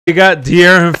We got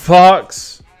De'Aaron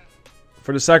Fox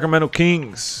for the Sacramento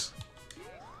Kings.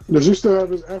 Does he still have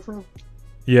his afro?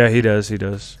 Yeah, he does. He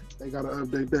does. They gotta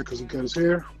update that because he cut his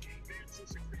hair.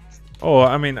 Oh,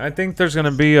 I mean, I think there's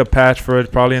gonna be a patch for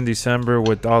it probably in December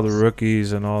with all the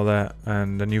rookies and all that,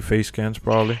 and the new face scans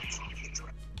probably.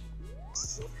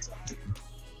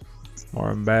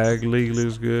 Martin Bagley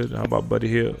looks good. How about Buddy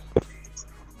Hill?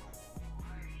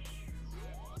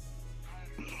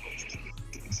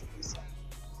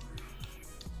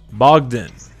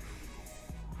 Bogdan.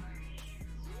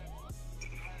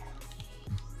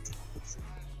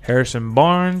 Harrison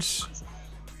Barnes.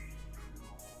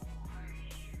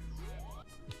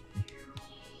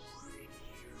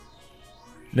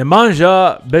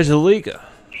 Nemanja Bjelica.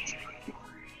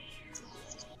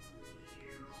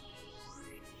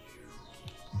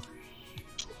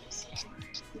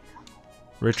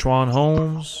 Richaun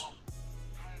Holmes.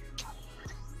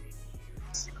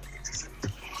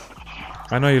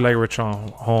 I know you like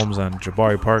Richaun Holmes and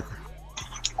Jabari Parker.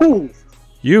 Who?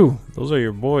 You. Those are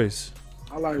your boys.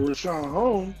 I like Richaun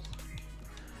Holmes.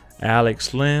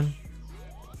 Alex Lynn.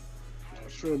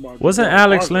 Not sure about Wasn't Jabari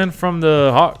Alex Parker. Lynn from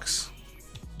the Hawks?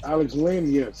 Alex Lynn,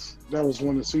 yes. That was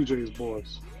one of CJ's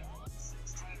boys.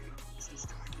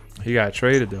 He got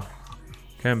traded though.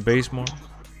 Ken Basemore.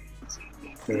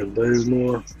 And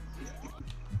Bazemore.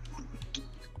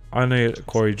 I know you,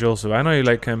 Corey Joseph. I know you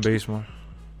like Ken Basemore.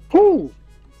 Who?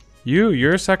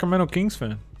 You're a Sacramento Kings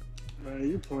fan. Man,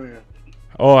 you playing.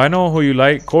 Oh, I know who you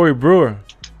like. Corey Brewer.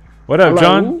 What up, I like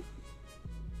John? who?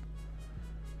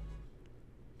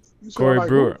 You said I Corey like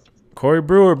Brewer. who? Corey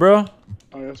Brewer, bro.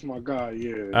 Oh, that's my guy,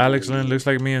 yeah. Alex Lynn looks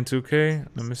like me in 2K.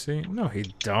 Let me see. No, he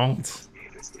don't.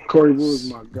 Corey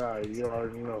Brewer's my guy. You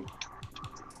already know.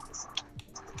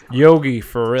 Yogi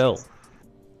Farrell.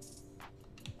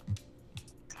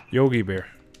 Yogi Bear.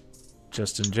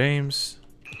 Justin James.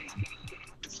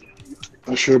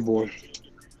 That's your boy.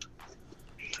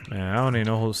 Man, I don't even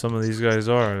know who some of these guys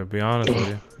are, to be honest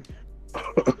with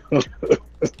you.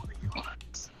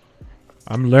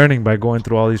 I'm learning by going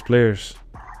through all these players.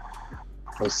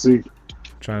 I see.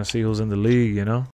 Trying to see who's in the league, you know?